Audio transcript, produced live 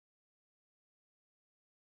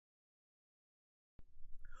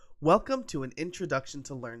Welcome to an introduction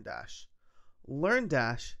to LearnDash.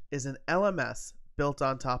 LearnDash is an LMS built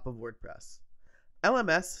on top of WordPress.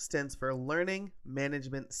 LMS stands for Learning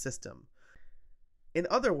Management System. In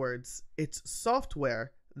other words, it's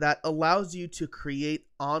software that allows you to create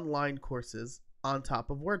online courses on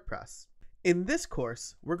top of WordPress. In this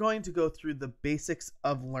course, we're going to go through the basics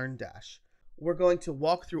of LearnDash. We're going to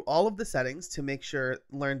walk through all of the settings to make sure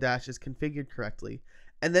LearnDash is configured correctly.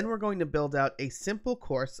 And then we're going to build out a simple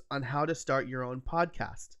course on how to start your own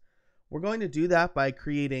podcast. We're going to do that by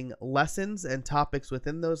creating lessons and topics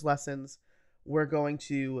within those lessons. We're going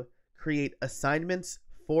to create assignments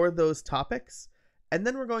for those topics. And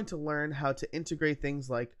then we're going to learn how to integrate things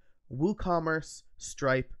like WooCommerce,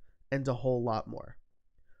 Stripe, and a whole lot more.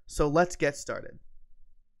 So let's get started.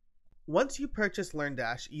 Once you purchase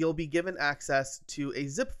LearnDash, you'll be given access to a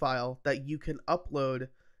zip file that you can upload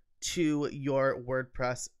to your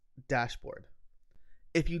WordPress dashboard.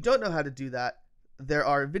 If you don't know how to do that, there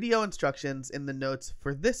are video instructions in the notes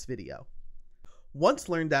for this video. Once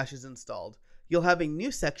LearnDash is installed, you'll have a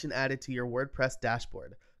new section added to your WordPress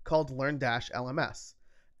dashboard called LearnDash LMS,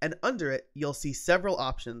 and under it, you'll see several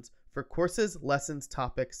options for courses, lessons,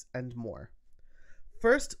 topics, and more.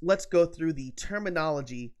 First, let's go through the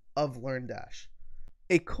terminology of LearnDash.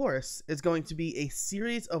 A course is going to be a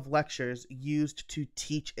series of lectures used to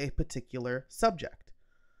teach a particular subject.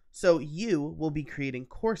 So you will be creating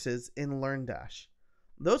courses in LearnDash.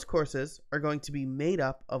 Those courses are going to be made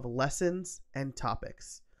up of lessons and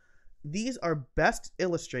topics. These are best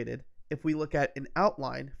illustrated if we look at an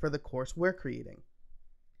outline for the course we're creating.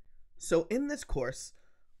 So in this course,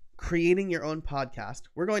 Creating Your Own Podcast,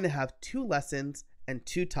 we're going to have 2 lessons and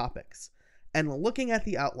 2 topics. And looking at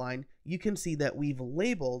the outline, you can see that we've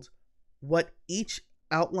labeled what each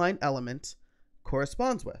outline element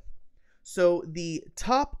corresponds with. So the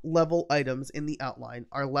top level items in the outline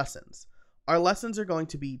are lessons. Our lessons are going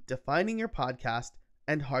to be defining your podcast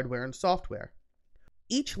and hardware and software.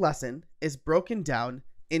 Each lesson is broken down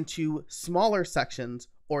into smaller sections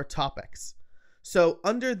or topics. So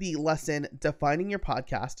under the lesson defining your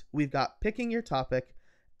podcast, we've got picking your topic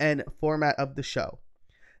and format of the show.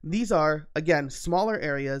 These are, again, smaller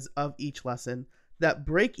areas of each lesson that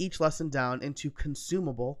break each lesson down into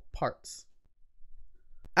consumable parts.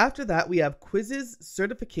 After that, we have quizzes,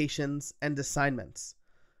 certifications, and assignments.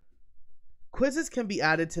 Quizzes can be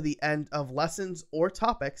added to the end of lessons or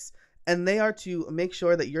topics, and they are to make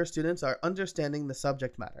sure that your students are understanding the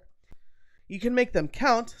subject matter. You can make them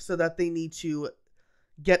count so that they need to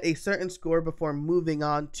get a certain score before moving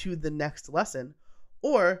on to the next lesson.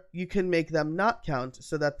 Or you can make them not count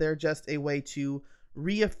so that they're just a way to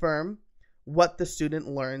reaffirm what the student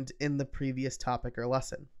learned in the previous topic or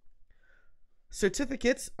lesson.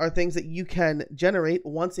 Certificates are things that you can generate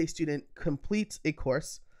once a student completes a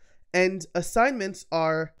course, and assignments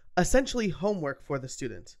are essentially homework for the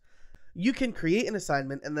student. You can create an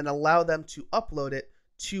assignment and then allow them to upload it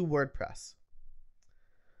to WordPress.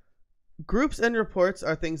 Groups and reports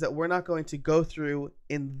are things that we're not going to go through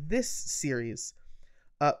in this series.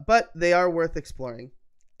 But they are worth exploring.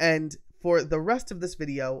 And for the rest of this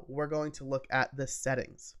video, we're going to look at the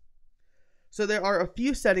settings. So there are a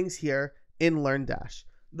few settings here in LearnDash.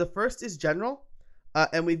 The first is general,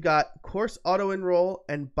 and we've got course auto-enroll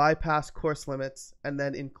and bypass course limits, and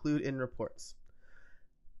then include in reports.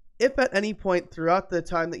 If at any point throughout the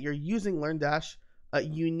time that you're using LearnDash,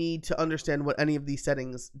 you need to understand what any of these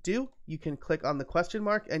settings do, you can click on the question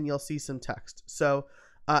mark and you'll see some text. So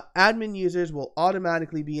admin users will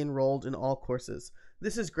automatically be enrolled in all courses.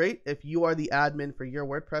 This is great if you are the admin for your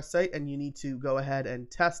WordPress site and you need to go ahead and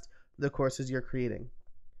test the courses you're creating.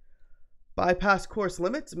 Bypass course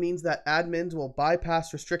limits means that admins will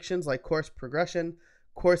bypass restrictions like course progression,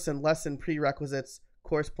 course and lesson prerequisites,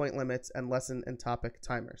 course point limits, and lesson and topic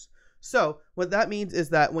timers. So what that means is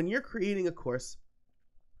that when you're creating a course,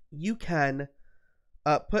 you can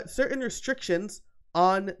put certain restrictions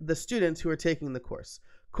on the students who are taking the course.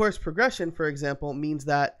 Course progression, for example, means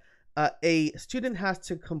that a student has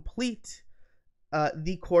to complete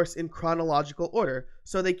the course in chronological order,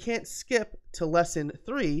 so they can't skip to lesson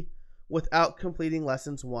 3 without completing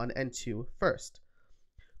lessons 1 and 2 first.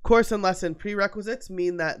 Course and lesson prerequisites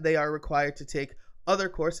mean that they are required to take other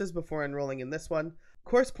courses before enrolling in this one.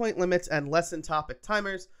 Course point limits and lesson topic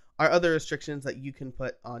timers are other restrictions that you can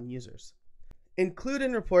put on users. Include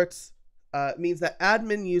in reports means that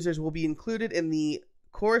admin users will be included in the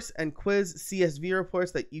course and quiz CSV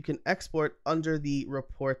reports that you can export under the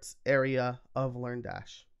reports area of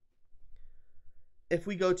LearnDash. If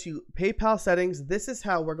we go to PayPal settings, this is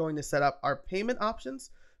how we're going to set up our payment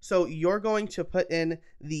options So you're going to put in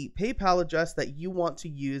the PayPal address that you want to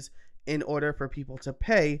use in order for people to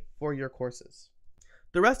pay for your courses.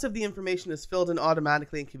 The rest of the information is filled in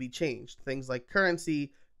automatically and can be changed. Things like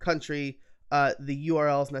currency, country, the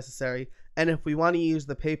URLs necessary, and if we want to use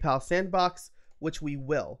the PayPal sandbox, which we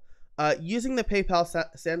will. Using the PayPal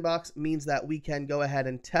sandbox means that we can go ahead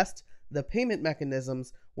and test the payment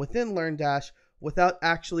mechanisms within LearnDash without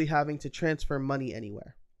actually having to transfer money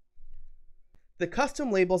anywhere. The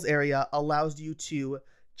custom labels area allows you to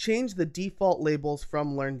change the default labels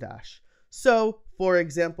from LearnDash. So, for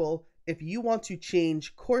example, if you want to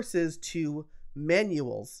change courses to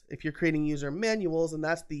manuals, if you're creating user manuals, and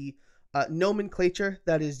that's the nomenclature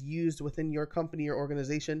that is used within your company or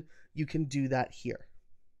organization, you can do that here.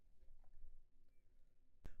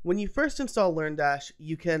 When you first install LearnDash,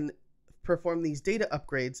 you can perform these data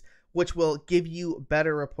upgrades, which will give you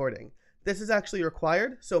better reporting. This is actually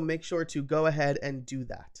required, so make sure to go ahead and do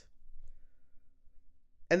that.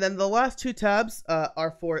 And then the last two tabs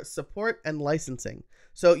are for support and licensing.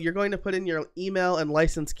 So you're going to put in your email and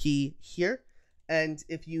license key here. And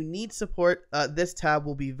if you need support, this tab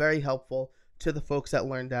will be very helpful to the folks at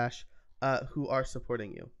LearnDash who are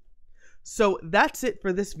supporting you. So that's it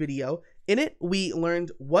for this video. In it, we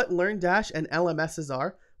learned what LearnDash and LMSs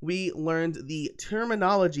are. We learned the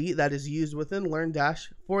terminology that is used within LearnDash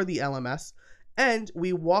for the LMS, and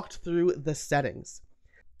we walked through the settings.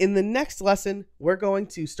 In the next lesson, we're going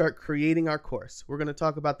to start creating our course. We're going to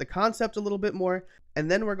talk about the concept a little bit more, and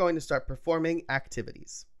then we're going to start performing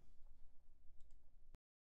activities.